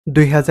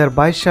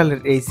২০২২ সালের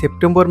এই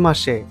সেপ্টেম্বর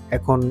মাসে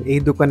এখন এই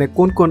দোকানে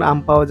কোন কোন আম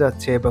পাওয়া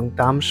যাচ্ছে এবং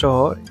দাম সহ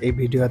এই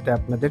ভিডিওতে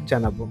আপনাদের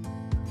জানাবো।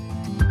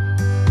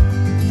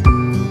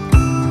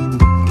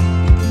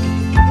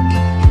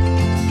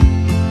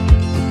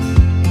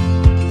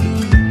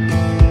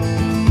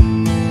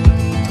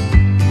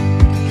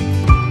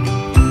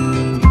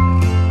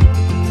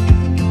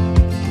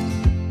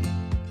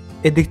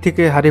 এদিক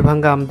থেকে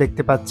হাড়িভাঙ্গা আম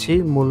দেখতে পাচ্ছি,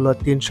 মূল্য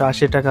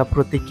 ৩৮০ টাকা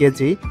প্রতি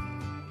কেজি।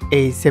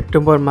 এই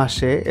সেপ্টেম্বর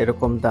মাসে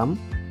এরকম দাম।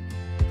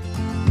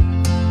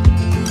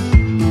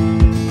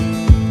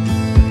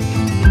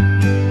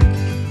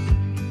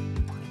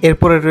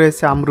 এরপরে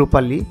রয়েছে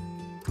আমরুপালি,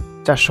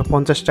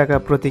 ৪৫০ টাকা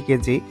প্রতি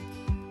কেজি।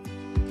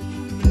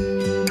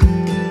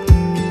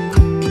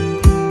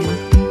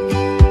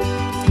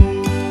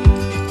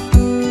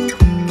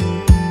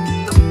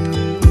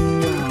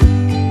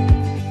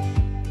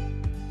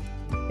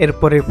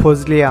 এরপরে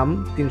ফজলি আম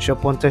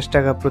 ৩৫০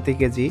 টাকা প্রতি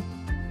কেজি।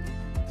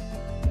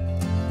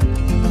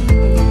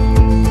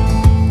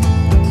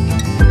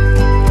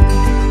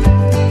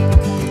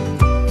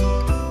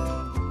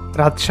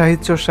 রাজশাহী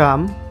চোষা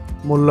আম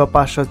মূল্য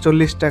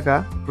 ৫৪০ টাকা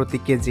প্রতি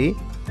কেজি।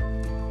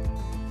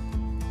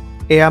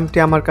 এই আমটি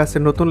আমার কাছে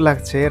নতুন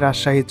লাগছে,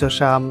 রাজশাহী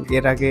চোষা আম।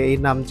 এর আগে এই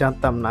নাম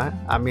জানতাম না,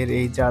 আমের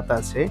এই জাত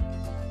আছে।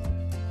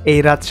 এই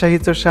রাজশাহী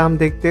চোষা আম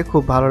দেখতে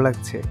খুব ভালো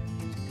লাগছে।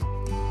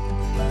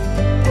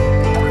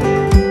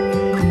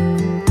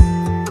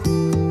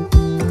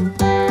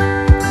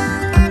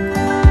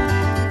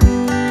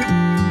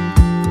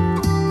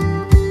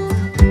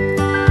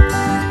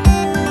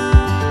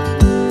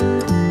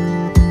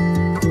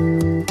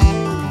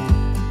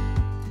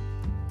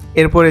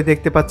 এরপরে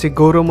দেখতে পাচ্ছি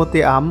গৌরমতি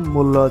আম,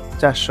 মূল্য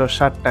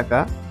 ৪৬০ টাকা।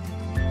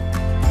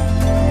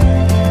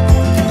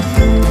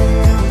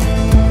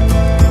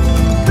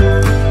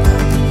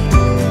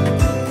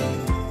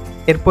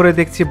 এরপরে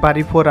দেখছি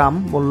বাড়িফোর আম,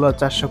 মূল্য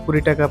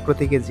 ৪২০ টাকা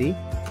প্রতি কেজি।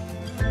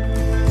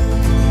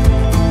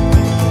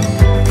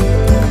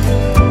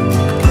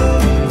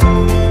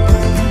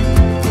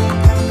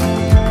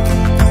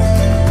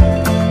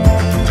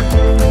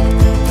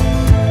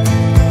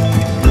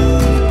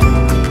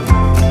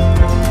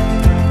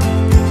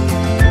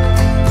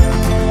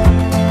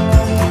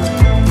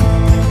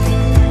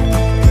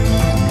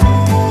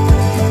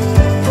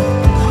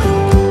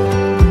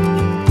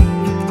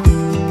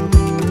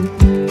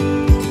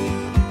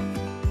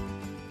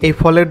 এই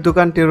ফলের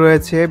দোকানটি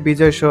রয়েছে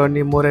বিজয়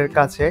সরণি মোড়ের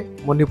কাছে,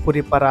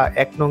 মণিপুরি পাড়া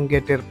 ১ নং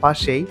গেটের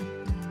পাশেই।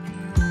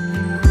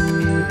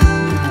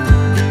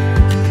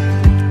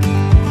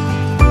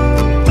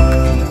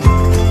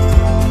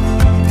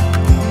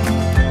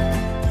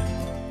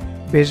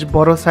 বেশ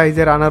বড়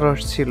সাইজের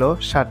আনারস ছিল,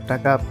 ৬০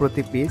 টাকা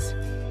প্রতি পিস।